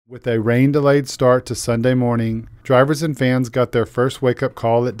With a rain-delayed start to Sunday morning, drivers and fans got their first wake-up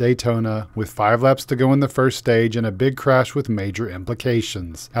call at Daytona with 5 laps to go in the first stage and a big crash with major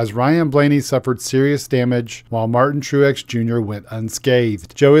implications, as Ryan Blaney suffered serious damage while Martin Truex Jr. went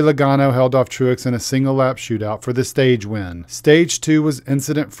unscathed. Joey Logano held off Truex in a single-lap shootout for the stage win. Stage 2 was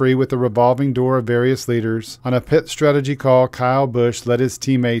incident-free with a revolving door of various leaders. On a pit strategy call, Kyle Busch led his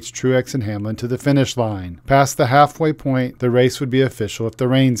teammates Truex and Hamlin to the finish line. Past the halfway point, the race would be official if the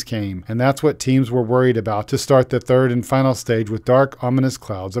rains came, and that's what teams were worried about to start the third and final stage with dark, ominous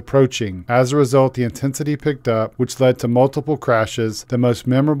clouds approaching. As a result, the intensity picked up, which led to multiple crashes, the most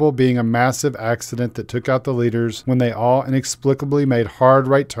memorable being a massive accident that took out the leaders when they all inexplicably made hard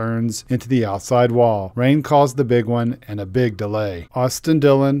right turns into the outside wall. Rain caused the big one and a big delay. Austin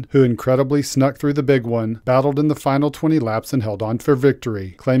Dillon, who incredibly snuck through the big one, battled in the final 20 laps and held on for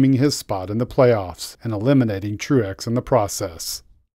victory, claiming his spot in the playoffs and eliminating Truex in the process.